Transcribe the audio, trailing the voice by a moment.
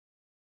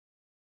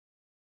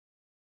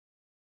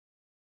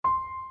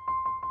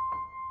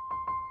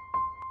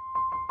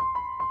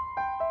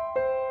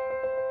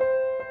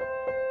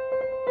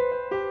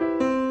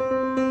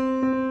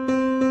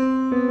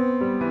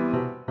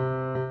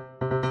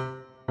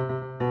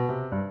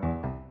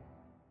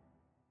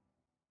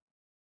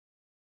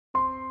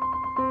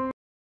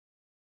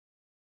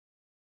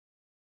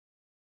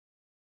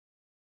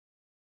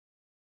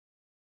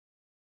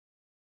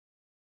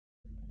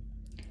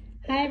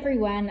Hi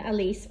everyone,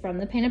 Elise from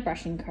the Painter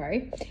Brushing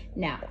Co.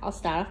 Now, I'll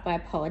start off by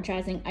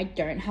apologising. I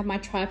don't have my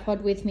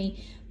tripod with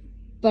me,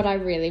 but I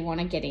really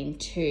want to get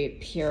into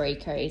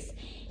Pureco's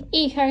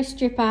Eco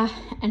Stripper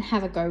and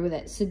have a go with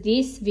it. So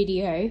this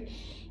video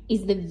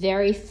is the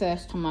very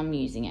first time I'm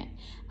using it.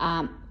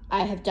 I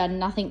have done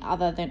nothing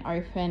other than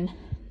open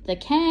the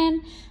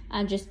can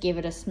and just give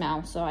it a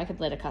smell so I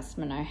could let a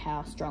customer know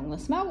how strong the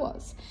smell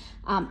was.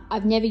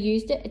 I've never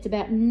used it. It's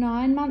about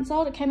 9 months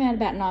old. It came out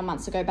about 9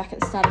 months ago, back at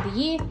the start of the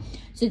year.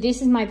 So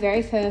this is my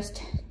very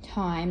first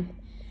time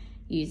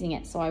using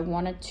it. So I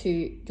wanted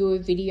to do a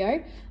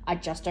video. I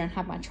just don't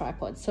have my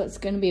tripod, so it's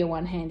going to be a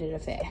one-handed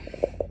affair.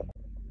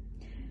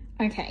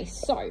 Okay,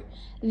 so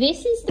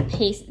this is the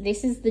piece,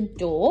 this is the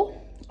door.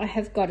 I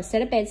have got a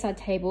set of bedside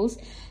tables.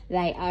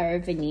 They are a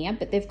veneer,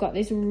 but they've got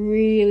this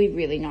really,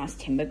 really nice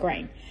timber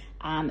grain.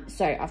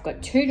 So I've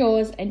got 2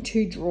 doors and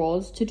 2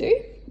 drawers to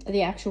do.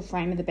 The actual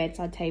frame of the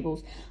bedside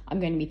tables I'm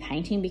going to be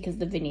painting because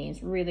the veneer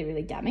is really,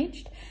 really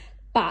damaged.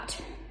 But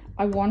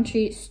I want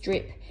to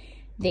strip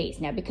these.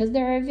 Now, because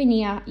they're a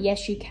veneer,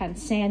 yes, you can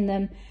sand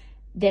them.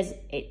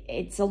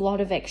 It's a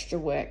lot of extra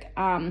work,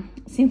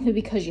 simply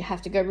because you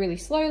have to go really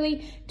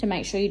slowly to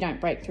make sure you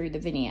don't break through the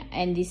veneer.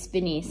 And this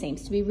veneer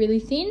seems to be really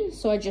thin,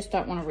 so I just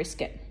don't want to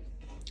risk it.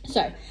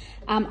 So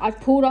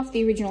I've pulled off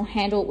the original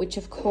handle, which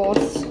of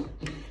course,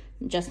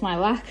 just my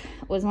luck,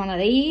 was one of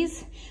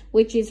these,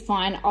 which is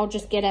fine. I'll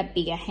just get a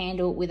bigger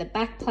handle with a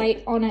back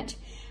plate on it.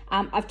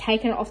 I've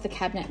taken it off the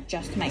cabinet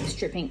just to make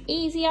stripping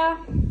easier,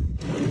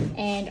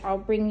 and I'll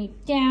bring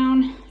it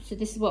down. So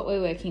this is what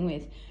we're working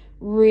with.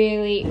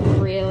 Really,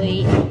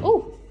 really,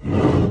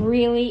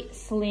 really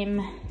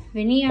slim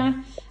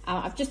veneer.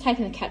 I've just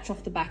taken the catch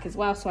off the back as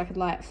well so I could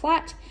lay it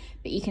flat,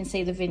 but you can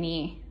see the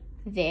veneer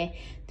there.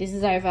 This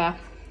is over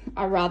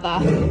a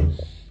rather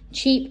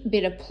cheap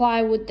bit of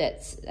plywood,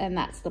 that's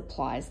the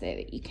plies there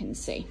that you can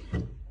see.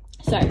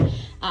 So,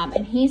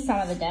 and here's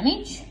some of the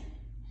damage.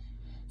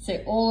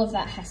 So all of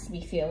that has to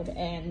be filled,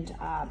 and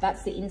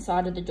that's the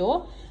inside of the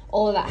door.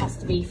 All of that has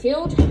to be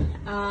filled.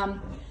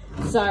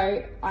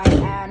 So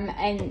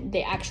and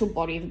the actual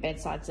body of the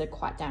bedsides are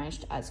quite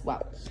damaged as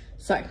well.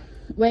 So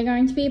we're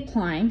going to be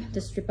applying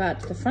the stripper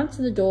to the fronts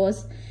of the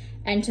doors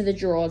and to the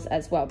drawers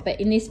as well. But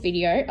in this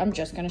video, I'm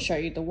just going to show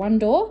you the one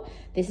door.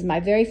 This is my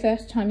very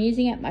first time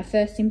using it, my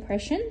first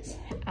impressions.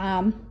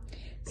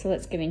 So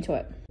let's get into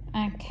it.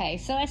 Okay,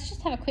 so let's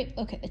just have a quick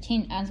look at the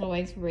tin. As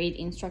always, read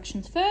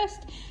instructions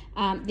first.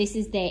 This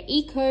is their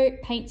Eco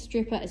Paint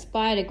Stripper. It's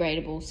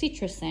biodegradable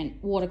citrus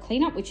scent water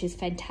cleanup, which is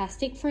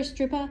fantastic for a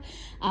stripper.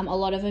 A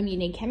lot of them, you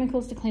need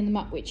chemicals to clean them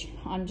up, which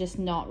I'm just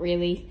not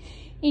really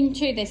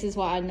into. This is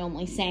why I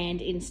normally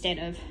sand instead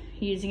of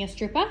using a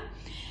stripper.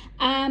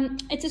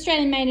 It's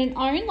Australian made and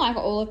owned, like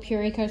all of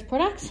Pureco's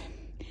products.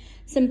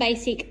 Some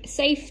basic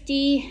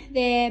safety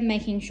there,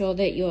 making sure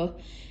that your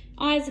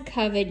eyes are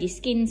covered, your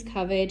skin's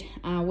covered,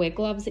 wear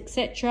gloves,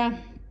 etc.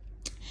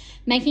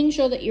 Making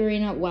sure that you're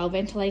in a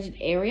well-ventilated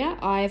area.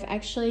 I've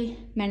actually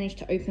managed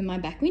to open my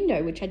back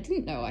window, which I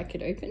didn't know I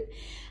could open.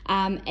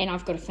 And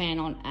I've got a fan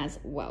on as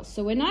well.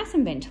 So we're nice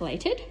and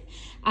ventilated.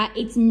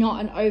 It's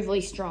not an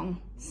overly strong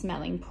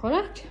smelling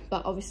product,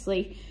 but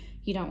obviously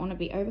you don't want to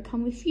be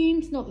overcome with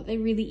fumes. Not that there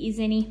really is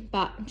any,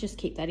 but just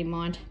keep that in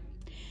mind.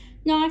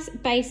 Nice,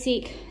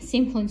 basic,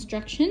 simple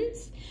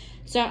instructions.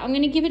 So I'm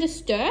going to give it a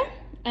stir,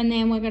 and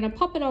then we're going to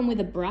pop it on with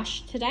a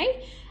brush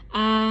today.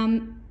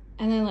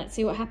 And then let's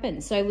see what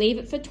happens. So leave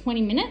it for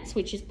 20 minutes,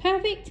 which is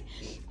perfect.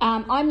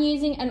 I'm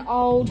using an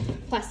old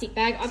plastic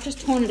bag. I've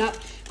just torn it up.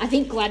 I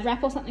think Glad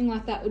wrap or something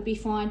like that would be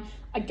fine.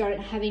 I don't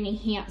have any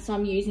here, so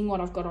I'm using what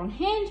I've got on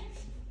hand.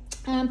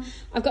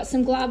 I've got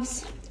some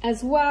gloves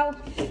as well.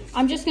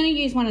 I'm just going to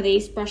use one of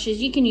these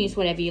brushes. You can use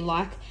whatever you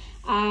like.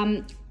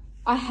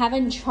 I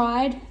haven't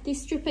tried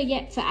this stripper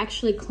yet for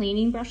actually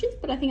cleaning brushes,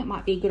 but I think it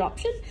might be a good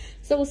option.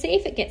 So we'll see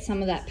if it gets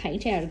some of that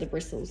paint out of the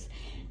bristles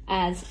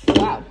as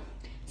well.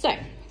 So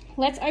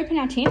let's open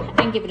our tin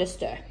and give it a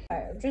stir.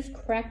 I've just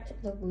cracked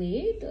the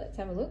lid. Let's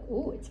have a look.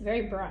 Oh, it's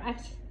very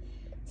bright.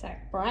 So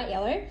bright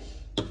yellow.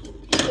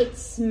 It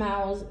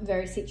smells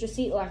very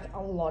citrusy, like a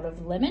lot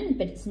of lemon,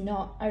 but it's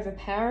not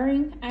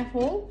overpowering at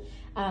all.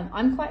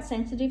 I'm quite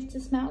sensitive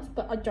to smells,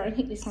 but I don't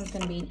think this one's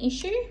going to be an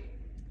issue.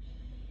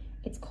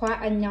 It's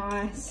quite a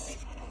nice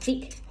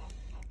thick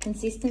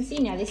consistency.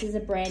 Now this is a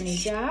brand new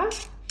jar,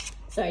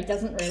 so it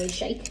doesn't really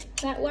shake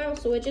that well.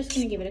 So we're just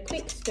going to give it a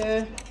quick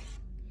stir.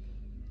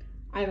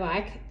 I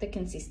like the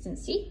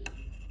consistency.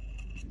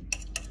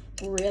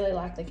 Really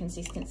like the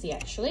consistency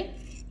actually.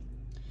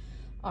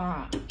 All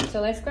right,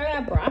 so let's grab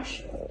our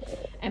brush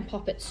and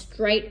pop it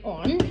straight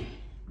on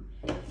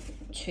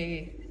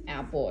to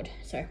our board.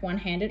 So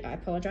one-handed, I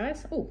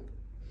apologize. Oh,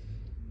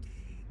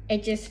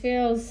 it just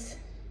feels,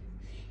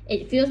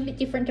 a bit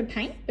different to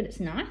paint, but it's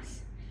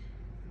nice.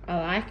 I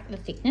like the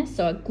thickness,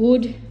 so a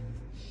good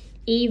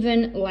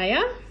even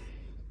layer.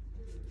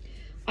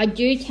 I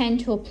do tend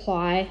to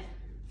apply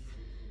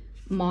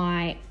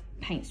my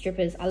paint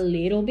strippers a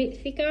little bit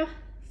thicker.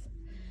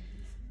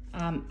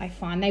 I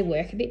find they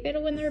work a bit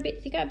better when they're a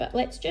bit thicker, but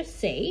let's just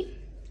see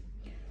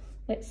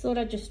let's sort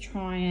of just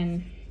try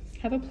and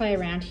have a play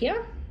around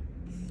here.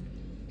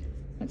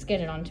 Let's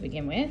get it on to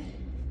begin with.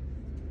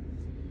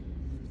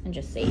 And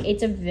just see,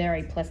 it's a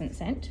very pleasant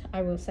scent,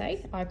 I will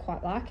say. I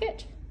quite like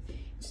it.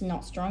 It's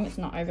not strong, it's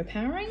not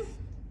overpowering.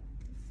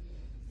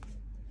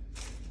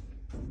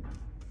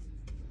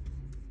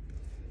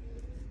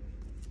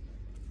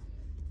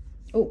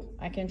 Oh,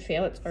 I can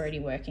feel it's already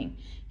working.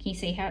 Can you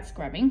see how it's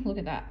scrubbing? Look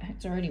at that,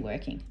 it's already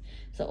working.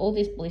 So all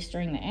this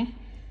blistering there,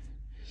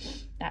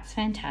 that's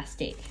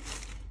fantastic.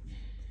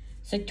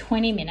 So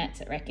 20 minutes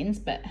it reckons,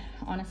 but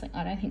honestly,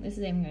 I don't think this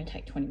is even gonna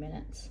take 20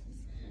 minutes.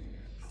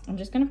 I'm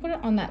just gonna put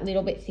it on that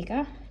little bit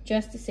thicker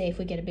just to see if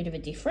we get a bit of a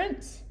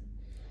difference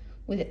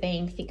with it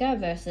being thicker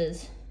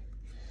versus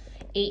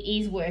it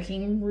is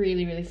working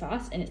really, really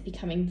fast and it's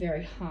becoming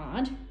very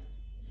hard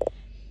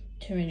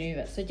to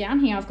maneuver. So down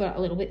here, I've got it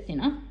a little bit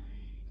thinner.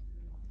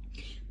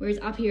 Whereas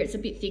up here it's a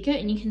bit thicker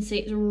and you can see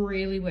it's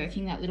really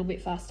working that little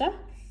bit faster.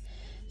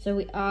 So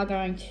we are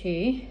going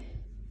to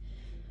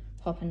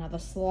pop another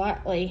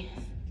slightly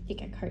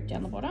thicker coat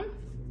down the bottom.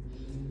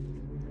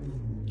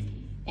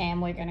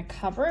 And we're gonna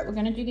cover it. We're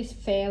gonna do this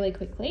fairly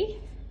quickly.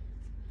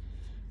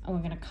 And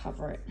we're gonna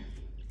cover it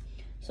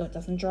so it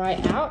doesn't dry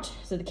out.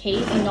 So the key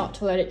is not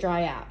to let it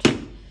dry out.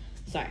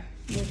 So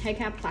we'll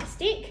take our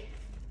plastic.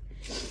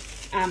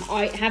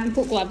 I haven't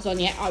put gloves on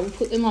yet. I will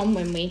put them on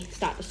when we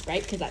start to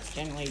scrape because that's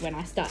generally when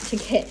I start to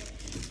get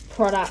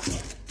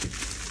product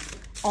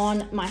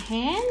on my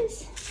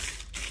hands.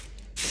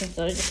 So I'm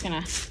sort of just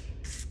gonna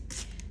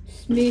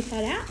smooth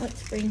that out.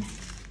 Let's bring,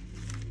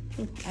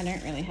 I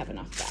don't really have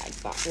enough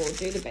bags, but we'll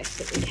do the best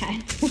that we can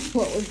with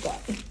what we've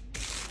got.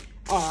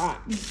 All right,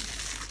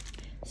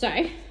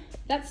 so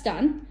that's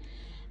done.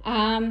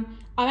 I'm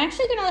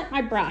actually gonna let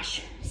my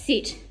brush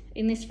sit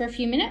in this for a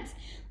few minutes.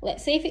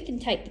 Let's see if it can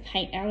take the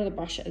paint out of the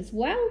brush as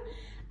well.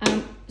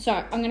 So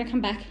I'm gonna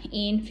come back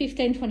in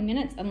 15-20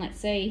 minutes and let's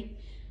see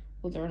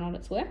whether or not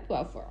it's worked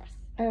well for us.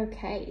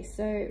 Okay,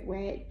 so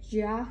we're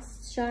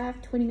just shy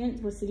of 20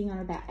 minutes. We're sitting on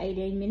about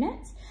 18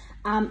 minutes.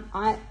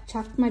 I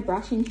chucked my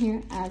brush in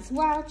here as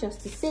well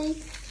just to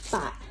see,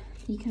 but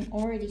you can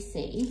already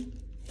see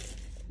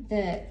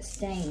the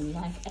stain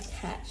like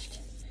attached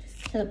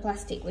to the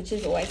plastic, which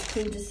is always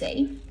cool to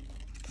see.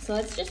 So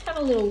let's just have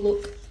a little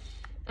look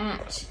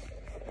at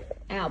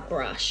our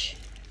brush.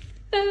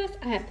 First,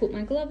 I have put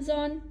my gloves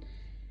on.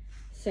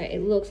 So it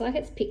looks like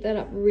it's picked that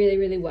up really,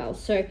 really well.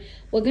 So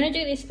we're gonna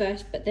do this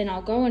first, but then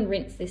I'll go and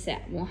rinse this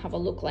out and we'll have a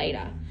look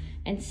later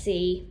and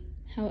see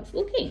how it's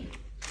looking.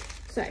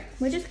 So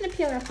we're just gonna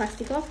peel our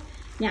plastic off.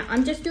 Now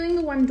I'm just doing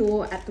the one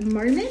door at the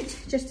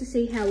moment just to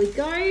see how we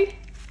go.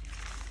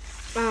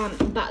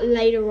 But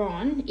later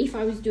on, if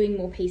I was doing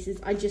more pieces,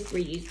 I'd just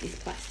reuse this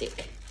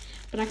plastic.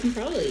 But I can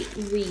probably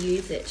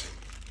reuse it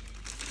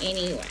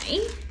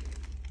anyway.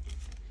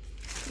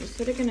 I'm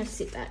sort of gonna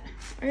sit that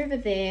over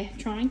there,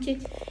 trying to,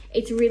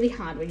 it's really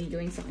hard when you're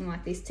doing something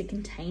like this to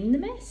contain the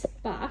mess,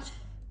 but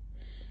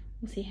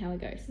we'll see how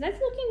it goes. So that's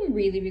looking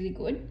really, really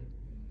good.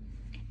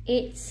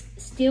 It's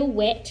still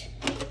wet.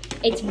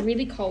 It's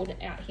really cold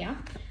out here.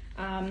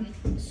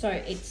 So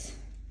it's,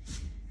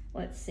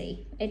 let's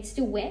see, it's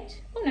still wet.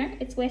 Oh no,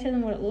 it's wetter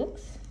than what it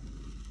looks.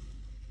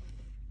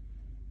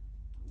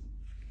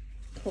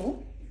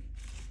 Cool.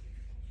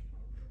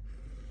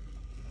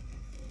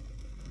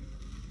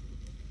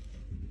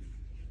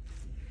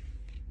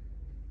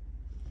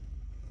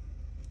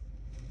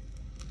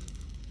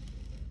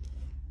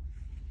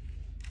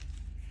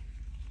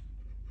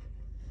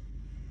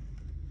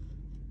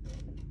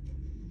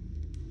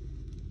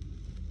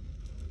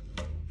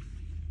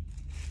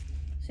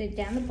 So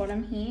down the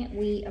bottom here,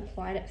 we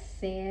applied it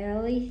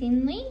fairly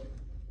thinly.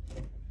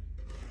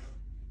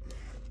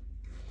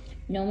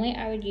 Normally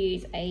I would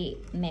use a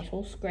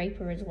metal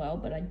scraper as well,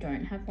 but I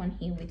don't have one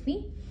here with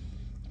me.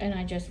 And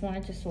I just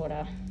wanted to sort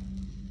of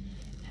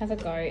have a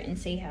go and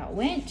see how it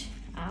went.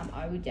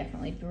 I would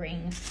definitely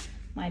bring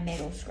my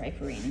metal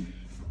scraper in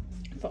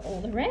for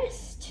all the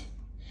rest.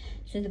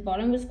 So the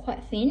bottom was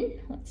quite thin.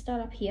 Let's start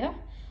up here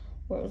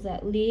where it was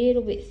that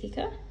little bit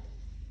thicker.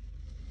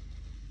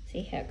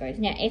 See how it goes.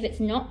 Now, if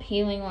it's not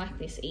peeling like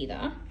this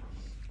either,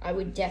 I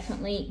would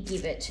definitely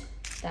give it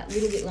that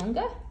little bit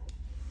longer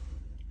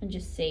and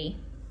just see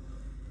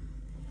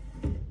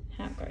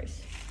how it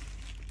goes.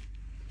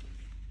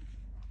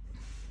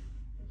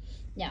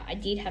 Now, I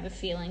did have a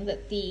feeling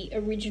that the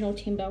original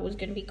timber was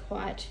going to be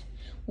quite,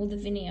 well, the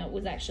veneer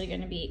was actually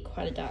going to be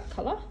quite a dark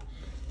colour,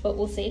 but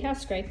we'll see how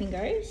scraping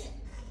goes.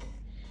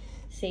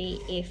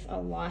 See if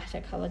a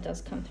lighter colour does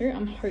come through.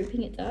 I'm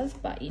hoping it does,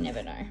 but you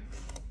never know.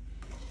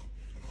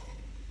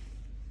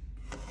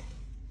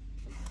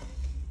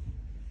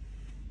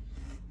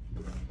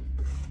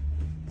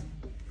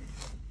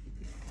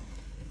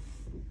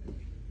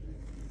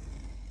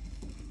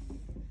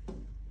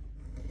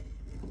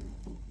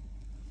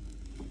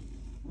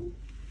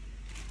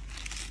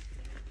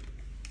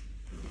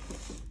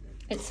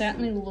 It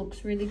certainly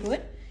looks really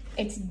good.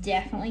 It's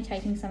definitely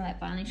taking some of that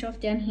varnish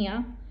off. Down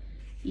here,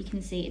 you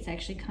can see it's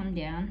actually come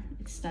down.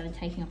 It's started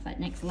taking off that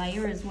next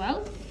layer as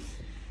well.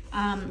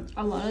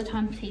 A lot of the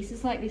time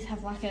pieces like this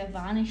have like a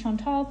varnish on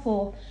top,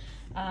 or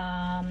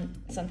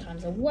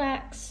sometimes a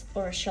wax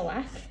or a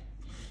shellac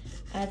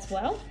as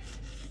well.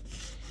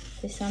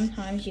 So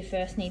sometimes you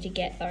first need to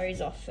get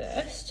those off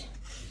first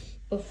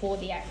before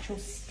the actual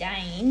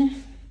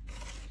stain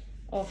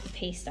of the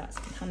piece starts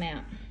to come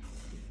out.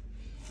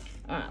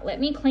 Alright, let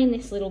me clean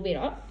this little bit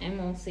up and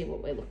we'll see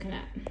what we're looking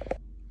at.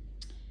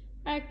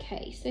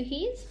 Okay, so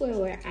here's where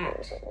we're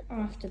at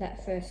after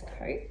that first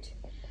coat.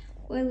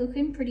 We're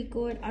looking pretty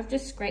good. I've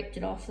just scraped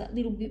it off that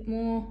little bit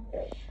more.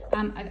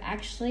 I've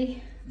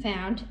actually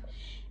found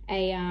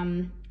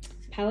a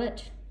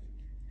palette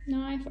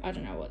knife. I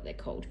don't know what they're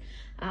called.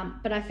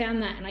 But I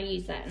found that and I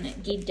used that and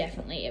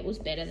it was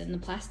better than the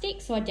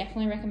plastic. So I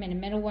definitely recommend a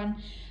metal one.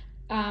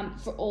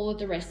 For all of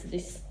the rest of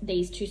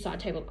these two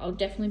side tables, I'll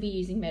definitely be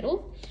using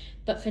metal.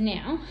 But for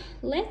now,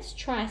 let's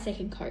try a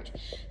second coat.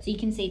 So you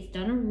can see it's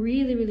done a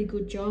really, really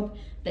good job,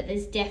 but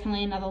there's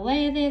definitely another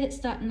layer there that's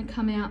starting to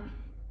come out.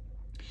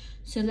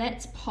 So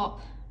let's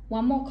pop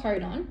one more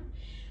coat on.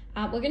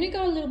 We're gonna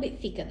go a little bit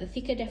thicker. The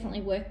thicker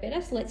definitely work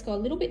better. So let's go a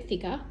little bit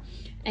thicker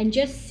and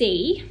just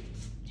see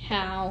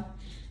how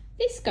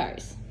this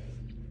goes.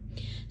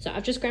 So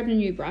I've just grabbed a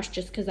new brush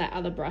just because that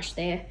other brush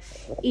there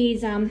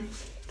is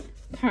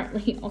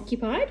currently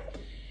occupied.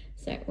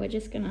 So we're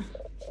just gonna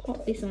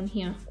pop this on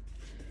here.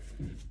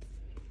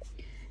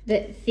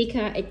 The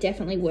thicker, it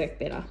definitely worked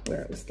better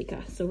where it was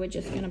thicker. So we're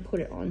just gonna put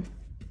it on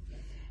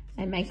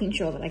and making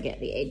sure that I get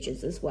the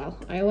edges as well.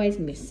 I always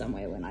miss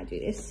somewhere when I do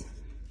this.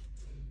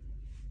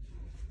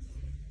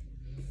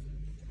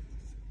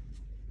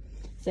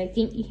 So I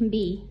think you can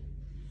be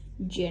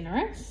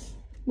generous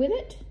with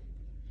it.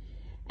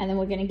 And then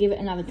we're gonna give it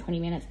another 20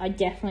 minutes. I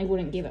definitely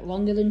wouldn't give it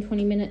longer than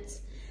 20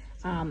 minutes.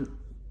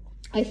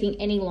 I think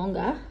any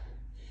longer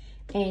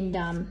and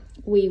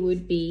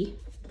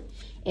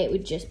it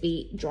would just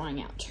be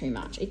drying out too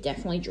much. It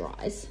definitely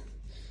dries.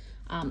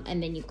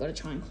 And then you've got to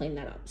try and clean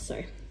that up.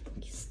 So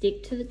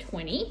stick to the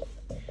 20,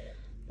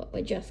 but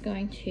we're just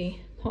going to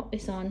pop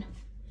this on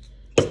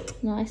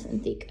nice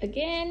and thick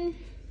again.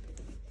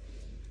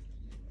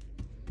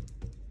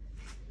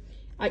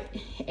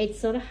 It's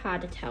sort of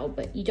hard to tell,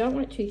 but you don't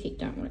want it too thick,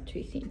 don't want it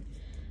too thin.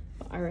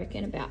 But I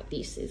reckon about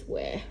this is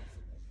where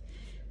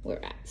we're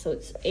at. So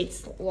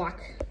it's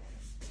like,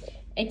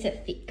 it's a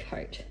thick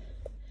coat,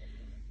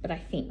 but I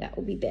think that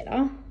will be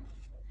better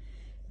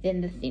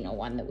than the thinner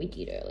one that we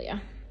did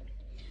earlier.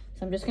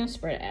 So I'm just going to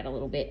spread it out a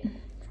little bit,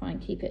 try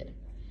and keep it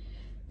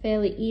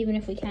fairly even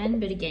if we can,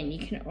 but again,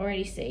 you can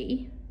already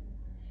see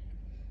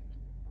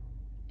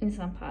in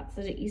some parts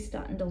that it is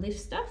starting to lift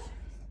stuff.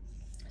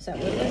 So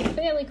we'll go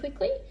fairly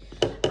quickly.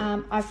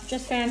 I've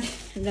just found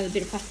another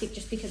bit of plastic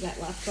just because that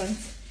last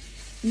one's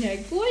no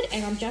good,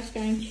 and I'm just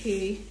going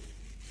to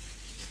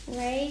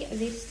lay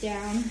this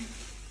down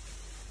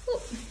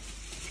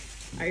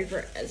over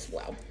it as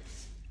well.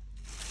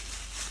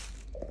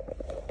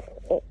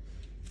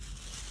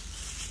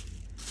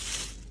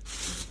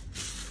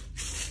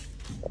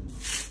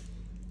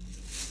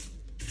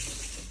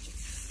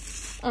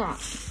 All right,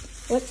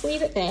 let's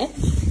leave it there.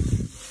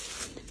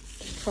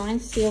 Try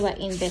and seal that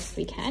in best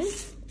we can.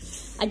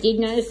 I did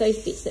notice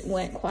those bits that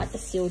weren't quite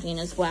sealed in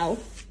as well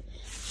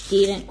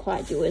didn't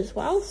quite do as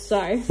well,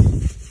 so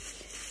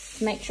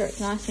make sure it's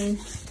nice and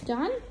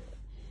done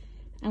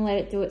and let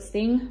it do its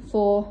thing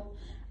for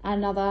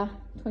another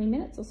 20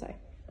 minutes or so.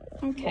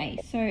 Okay,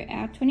 so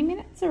our 20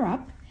 minutes are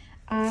up.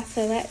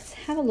 So let's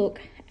have a look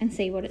and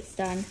see what it's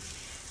done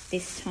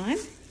this time.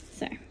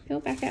 So peel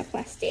back our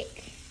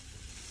plastic.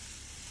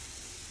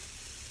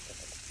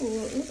 Oh,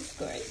 it looks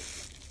good.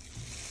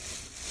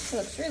 It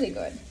looks really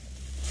good.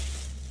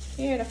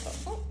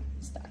 Beautiful. Oh,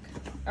 stuck.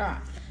 All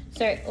right.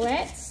 So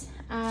let's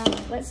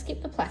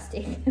skip the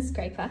plastic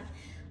scraper.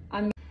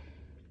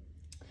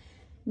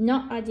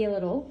 Not ideal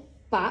at all,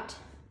 but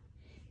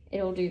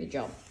it'll do the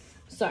job.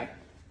 So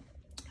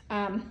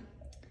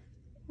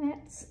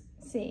let's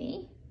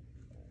see.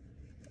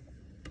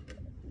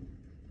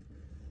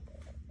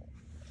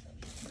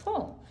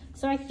 Cool.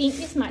 So I think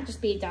this might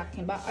just be a dark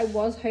timber. I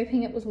was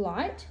hoping it was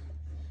light,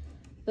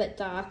 but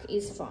dark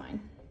is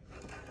fine.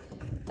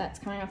 That's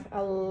coming off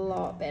a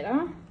lot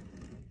better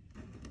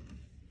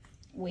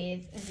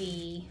with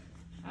the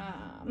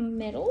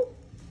metal.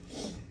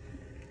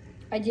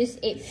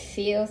 It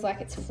feels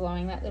like it's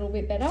flowing that little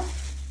bit better.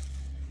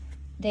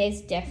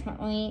 There's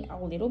definitely a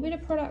little bit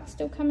of product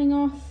still coming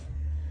off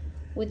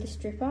with the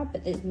stripper,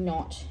 but it's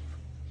not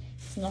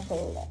a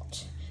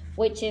lot,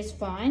 which is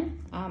fine.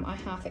 I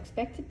half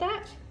expected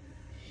that,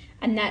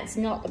 and that's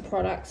not the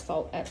product's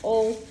fault at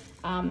all.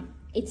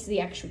 It's the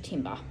actual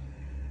timber.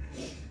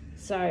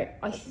 So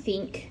I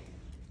think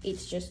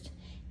it's just,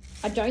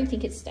 I don't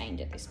think it's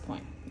stained at this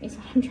point, is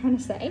what I'm trying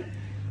to say.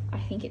 I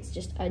think it's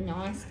just a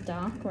nice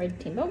dark red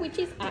timber, which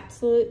is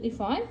absolutely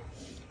fine.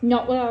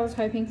 Not what I was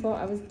hoping for.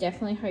 I was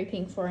definitely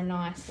hoping for a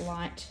nice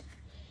light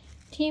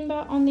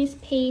timber on this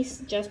piece,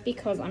 just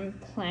because I'm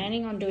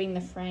planning on doing the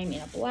frame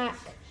in a black,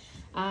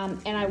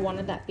 and I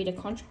wanted that bit of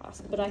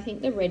contrast. But I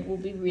think the red will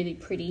be really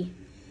pretty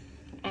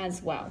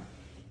as well.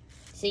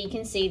 So you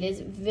can see there's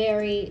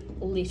very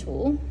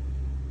little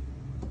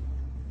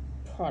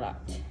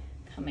product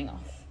coming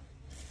off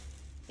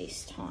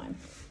this time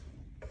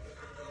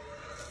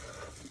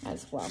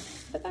as well,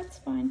 but that's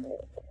fine.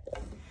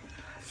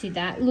 See,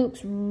 that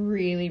looks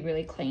really,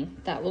 really clean.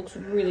 That looks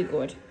really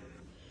good.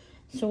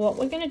 So what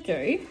we're gonna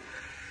do,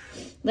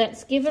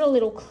 let's give it a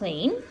little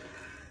clean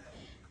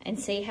and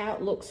see how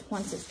it looks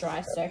once it's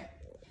dry. So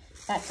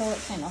that's all it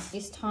came off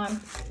this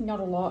time, not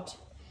a lot,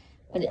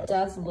 but it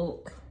does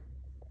look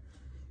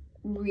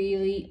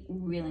really,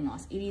 really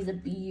nice. It is a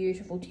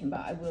beautiful timber,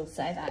 I will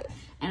say that.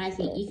 And I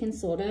think you can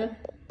sort of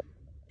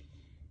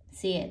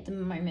see it at the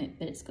moment,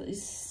 but it's got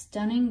this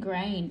stunning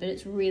grain, but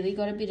it's really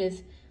got a bit of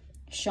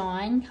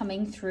shine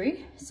coming through.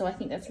 So I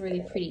think that's really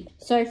pretty.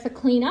 So for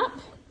cleanup,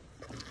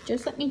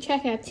 just let me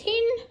check our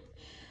tin.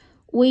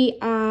 We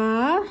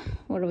are,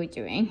 what are we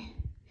doing?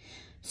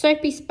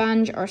 Soapy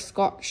sponge or a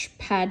Scotch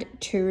pad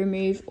to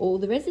remove all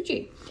the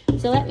residue.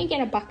 So let me get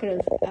a bucket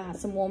of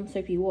some warm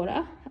soapy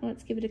water and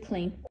let's give it a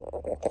clean.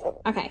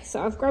 Okay,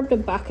 so I've grabbed a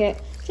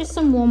bucket, just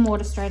some warm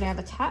water straight out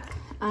of the tap,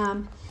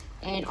 and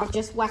I've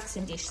just whacked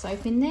some dish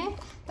soap in there.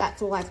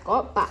 That's all I've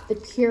got, but the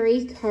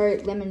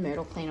Pureco lemon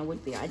myrtle cleaner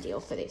would be ideal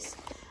for this.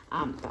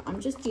 But I'm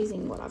just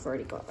using what I've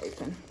already got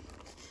open.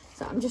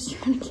 So I'm just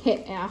trying to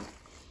get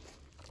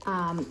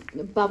our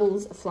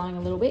bubbles flowing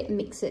a little bit,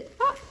 mix it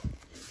up.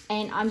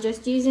 And I'm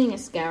just using a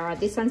scourer.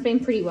 This one's been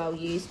pretty well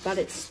used, but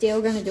it's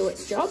still going to do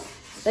its job.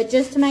 But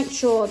just to make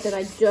sure that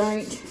I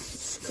don't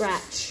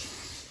scratch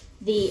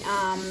the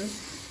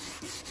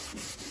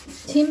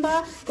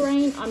timber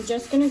grain, I'm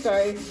just going to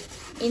go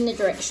in the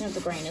direction of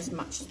the grain as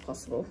much as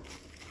possible.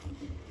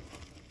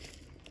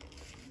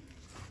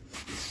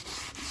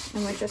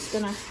 And we're just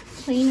going to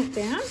clean it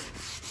down.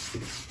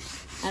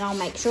 And I'll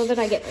make sure that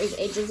I get those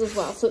edges as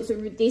well. So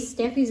this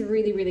step is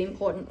really, really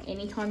important.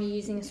 Anytime you're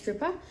using a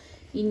stripper,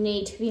 you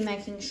need to be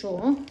making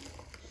sure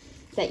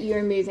that you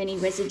remove any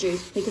residue,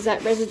 because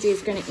that residue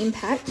is going to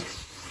impact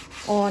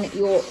on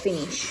your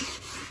finish.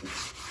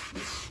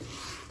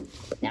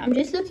 Now I'm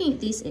just looking at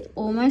this, it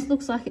almost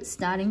looks like it's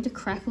starting to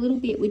crack a little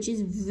bit, which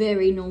is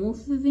very normal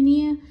for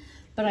veneer,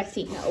 but I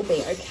think that will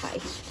be okay.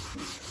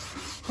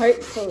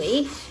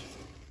 Hopefully,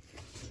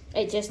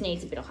 it just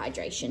needs a bit of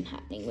hydration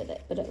happening with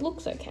it, but it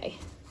looks okay.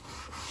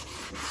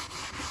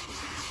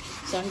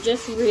 So I'm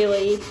just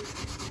really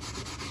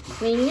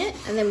cleaning it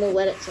and then we'll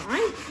let it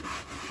dry.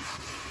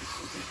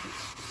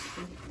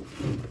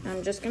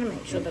 I'm just going to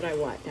make sure that I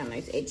wipe down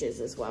those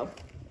edges as well.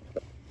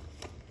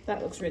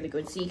 That looks really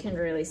good. So you can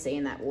really see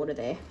in that water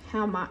there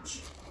how much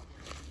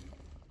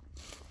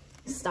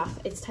stuff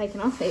it's taken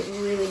off. It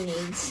really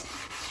needs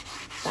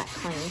that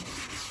clean.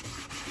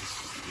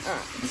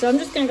 Alright, so I'm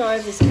just going to go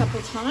over this a couple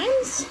of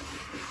times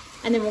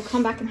and then we'll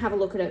come back and have a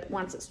look at it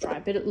once it's dry.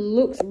 But it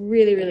looks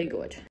really, really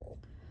good.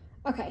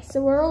 Okay,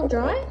 so we're all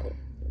dry.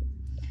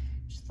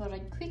 Just thought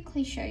I'd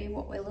quickly show you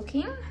what we're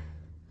looking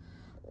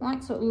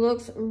like. So it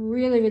looks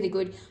really, really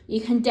good.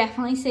 You can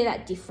definitely see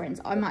that difference.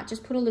 I might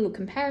just put a little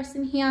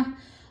comparison here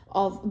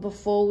of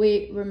before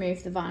we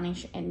remove the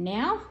varnish and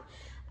now.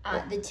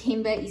 The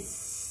timber is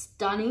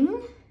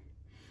stunning.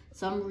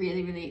 So I'm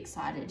really, really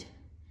excited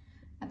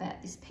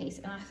about this piece.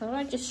 And I thought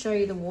I'd just show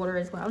you the water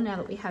as well now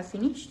that we have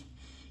finished.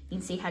 You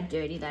can see how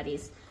dirty that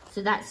is.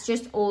 So that's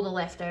just all the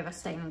leftover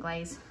stain and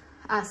glaze.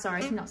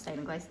 Sorry, not stain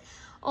and glaze.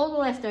 All the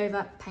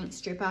leftover paint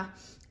stripper,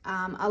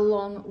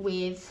 along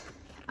with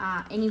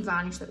any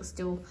varnish that was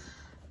still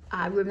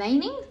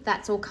remaining.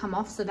 That's all come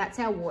off, so that's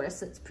our water.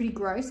 So it's pretty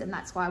gross, and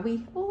that's why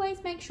we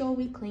always make sure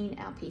we clean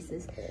our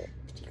pieces,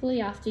 particularly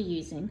after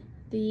using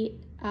the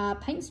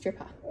paint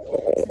stripper.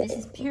 So this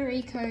is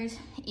Pureco's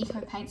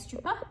Eco Paint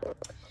Stripper.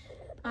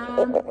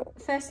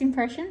 First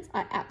impressions,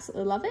 I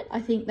absolutely love it. I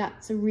think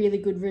that's a really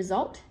good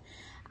result.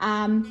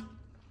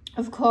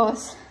 Of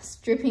course,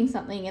 stripping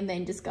something and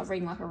then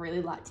discovering like a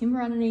really light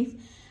timber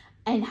underneath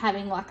and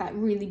having like a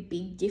really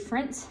big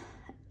difference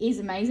is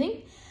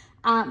amazing.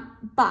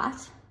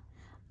 But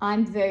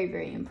I'm very,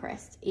 very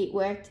impressed. It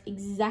worked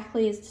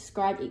exactly as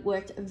described. It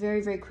worked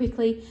very, very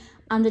quickly,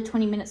 under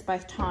 20 minutes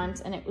both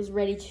times, and it was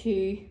ready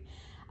to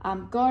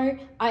go.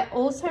 I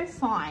also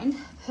find,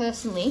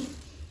 personally,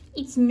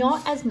 it's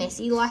not as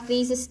messy. Like,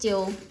 these are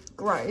still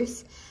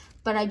gross,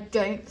 but I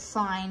don't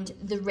find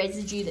the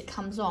residue that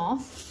comes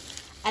off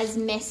as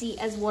messy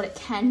as what it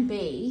can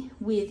be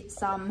with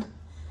some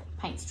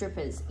paint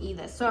strippers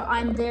either. So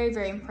I'm very,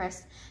 very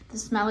impressed. The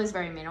smell is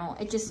very minimal.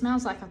 It just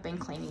smells like I've been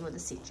cleaning with a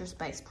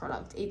citrus-based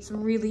product. It's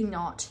really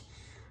not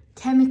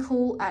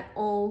chemical at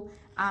all.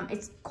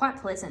 It's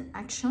quite pleasant,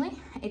 actually.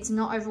 It's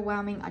not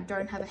overwhelming. I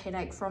don't have a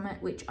headache from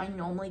it, which I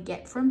normally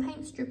get from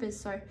paint strippers.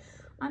 So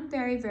I'm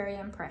very, very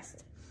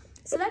impressed.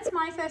 So that's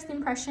my first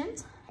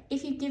impressions.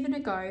 If you've given it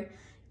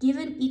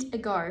a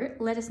go,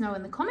 let us know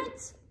in the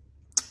comments.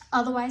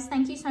 Otherwise,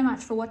 thank you so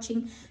much for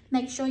watching.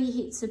 Make sure you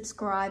hit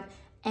subscribe,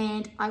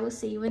 and I will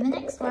see you in the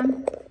next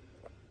one.